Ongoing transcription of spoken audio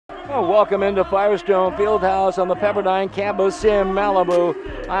Well, welcome into Firestone Fieldhouse on the Pepperdine campus in Malibu.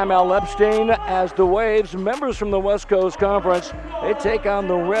 I'm Al Epstein as the Waves, members from the West Coast Conference, they take on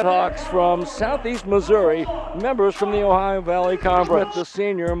the Redhawks from Southeast Missouri, members from the Ohio Valley Conference. The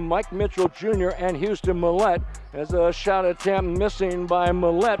senior, Mike Mitchell Jr. and Houston Millette, as a shot attempt missing by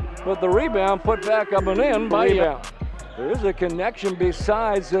Millette, but the rebound put back up and in by rebound. There is a connection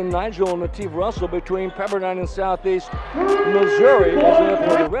besides Nigel and Latif Russell between Pepperdine and Southeast Missouri. As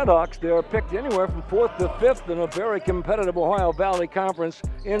for the Redhawks, they are picked anywhere from 4th to 5th in a very competitive Ohio Valley Conference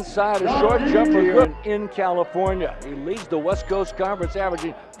inside a short jumper here in California. He leads the West Coast Conference,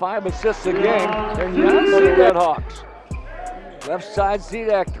 averaging 5 assists a game. And Jan for the Redhawks. Left side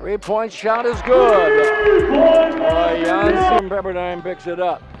Zedek, three-point shot is good. Jan Pepperdine picks it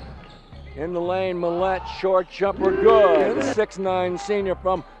up. In the lane, Millette, short jumper, good. 6'9" senior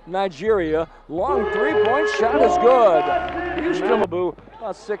from Nigeria, long three-point shot is good. Houston,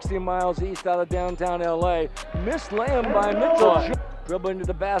 about 60 miles east out of downtown LA. Missed layup by Mitchell. Dribbling to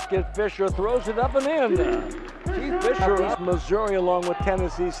the basket, Fisher throws it up and in. Keith Fisher, East Missouri, along with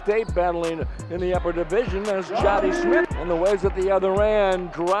Tennessee State, battling in the upper division as Jody Smith. And the Waves at the other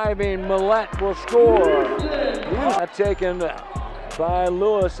end, driving, Millette will score. Taken by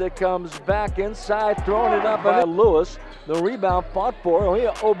Lewis. It comes back inside, throwing it up by Lewis. The rebound fought for.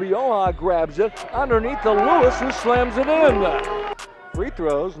 Obioha grabs it underneath to Lewis, who slams it in. Free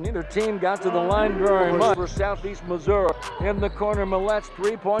throws. Neither team got to the line very much for Southeast Missouri. In the corner, Millette's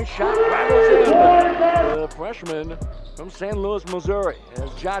three-point shot rattles in. The freshman from St. Louis, Missouri,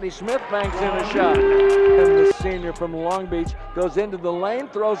 as Jody Smith banks in a shot. And the senior from Long Beach goes into the lane,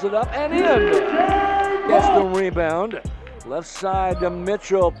 throws it up and in. Gets the rebound. Left side to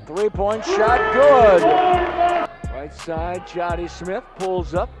Mitchell, three-point shot, good. Right side, Jody Smith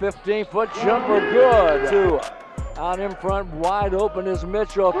pulls up, 15-foot jumper, good. Two. Out in front, wide open is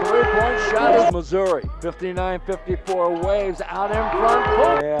Mitchell, three-point shot is Missouri. 59-54 Waves out in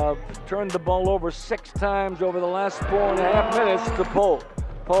front. They have turned the ball over 6 times over the last 4.5 minutes to Polk.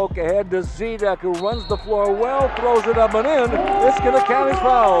 Polk ahead to Zedek, who runs the floor well, throws it up and in. It's going to count as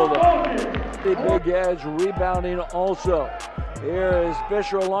fouled. Big edge, rebounding also. Here is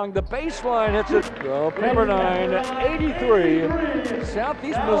Fisher along the baseline, hits it. So Pepperdine 83,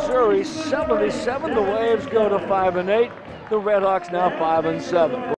 Southeast Missouri 77. The Waves go to 5-8. The Redhawks now 5-7.